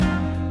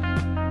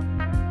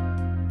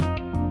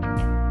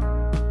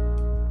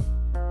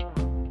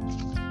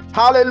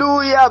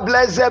Hallelujah.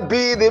 Blessed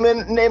be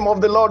the name of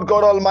the Lord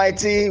God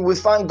Almighty. We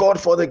thank God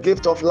for the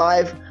gift of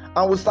life,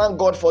 and we thank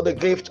God for the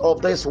gift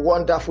of this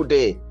wonderful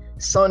day.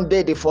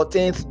 Sunday, the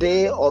 14th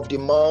day of the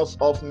month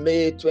of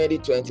May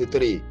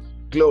 2023.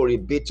 Glory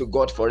be to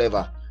God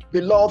forever.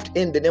 Beloved,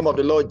 in the name of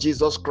the Lord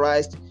Jesus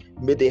Christ,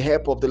 may the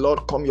help of the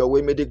Lord come your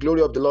way. May the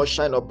glory of the Lord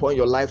shine upon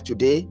your life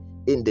today.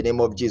 In the name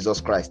of Jesus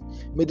Christ.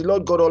 May the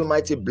Lord God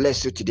Almighty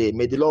bless you today.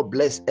 May the Lord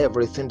bless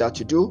everything that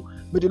you do.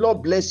 May the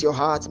Lord bless your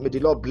heart. May the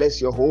Lord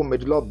bless your home. May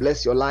the Lord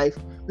bless your life.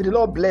 May the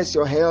Lord bless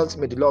your health.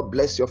 May the Lord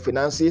bless your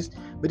finances.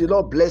 May the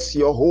Lord bless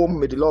your home.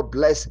 May the Lord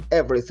bless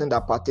everything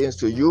that pertains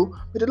to you.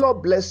 May the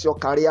Lord bless your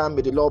career.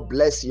 May the Lord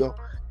bless your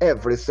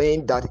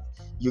everything that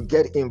you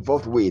get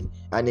involved with,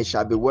 and it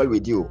shall be well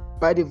with you.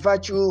 By the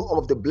virtue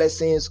of the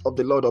blessings of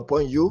the Lord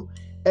upon you,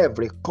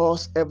 every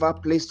curse ever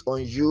placed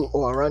on you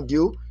or around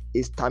you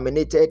is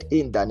terminated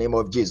in the name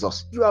of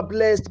Jesus. You are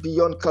blessed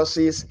beyond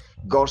curses.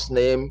 God's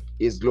name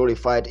is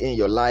glorified in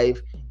your life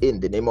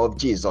in the name of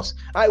Jesus.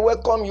 I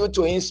welcome you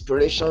to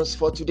Inspirations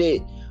for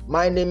today.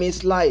 My name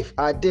is Life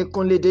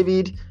Adekunle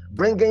David,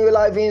 bringing you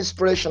live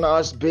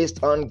inspirationals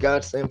based on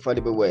God's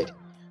infallible word.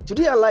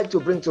 Today I'd like to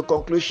bring to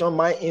conclusion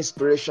my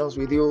inspirations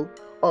with you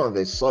on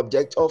the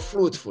subject of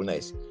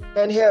fruitfulness.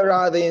 And here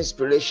are the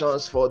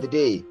inspirations for the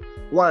day.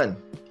 1.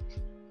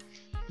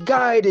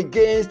 Guide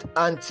against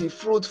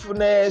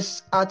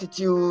anti-fruitfulness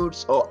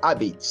attitudes or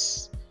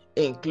habits,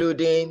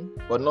 including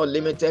but not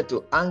limited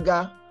to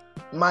anger,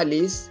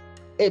 malice,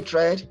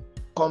 hatred,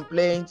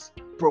 complaints,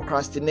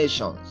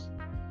 procrastinations.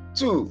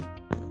 2.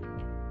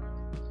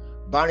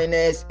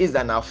 Barrenness is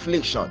an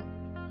affliction,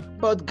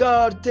 but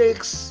God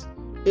takes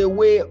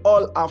away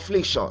all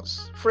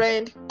afflictions.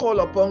 Friend,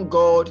 call upon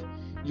God.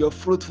 Your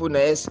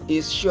fruitfulness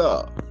is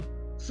sure.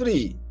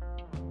 3.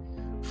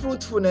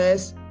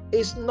 Fruitfulness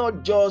is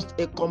not just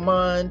a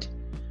command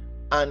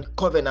and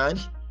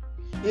covenant.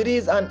 It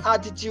is an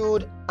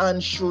attitude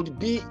and should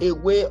be a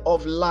way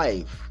of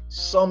life,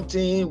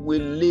 something we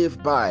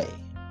live by.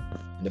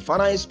 And the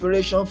final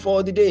inspiration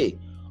for the day.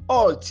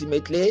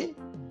 Ultimately,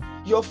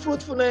 your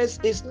fruitfulness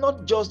is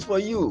not just for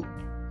you.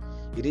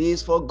 It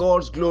is for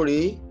God's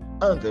glory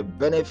and the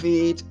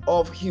benefit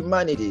of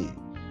humanity.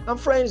 And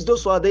friends,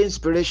 those are the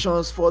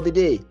inspirations for the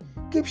day.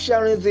 Keep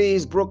sharing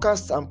these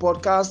broadcasts and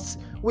podcasts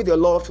with your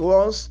loved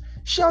ones.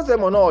 Share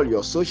them on all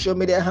your social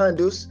media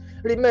handles.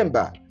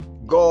 Remember,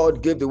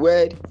 God gave the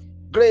word.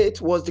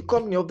 Great was the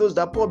company of those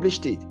that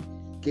published it.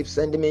 Keep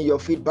sending me your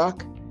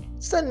feedback.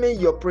 Send me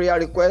your prayer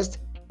request.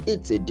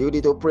 It's a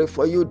duty to pray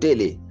for you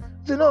daily.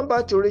 The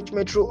number to reach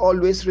me through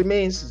always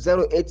remains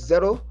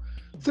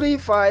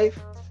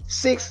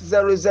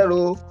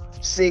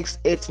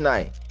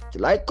 080-35-600-689.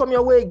 Till I come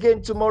your way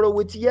again tomorrow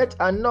with yet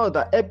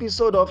another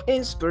episode of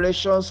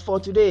Inspirations for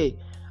today,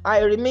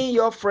 I remain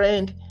your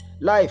friend,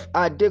 Life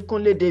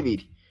Adekunle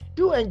David.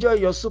 Do enjoy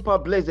your super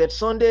blessed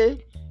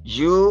Sunday.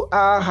 You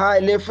are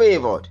highly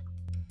favored.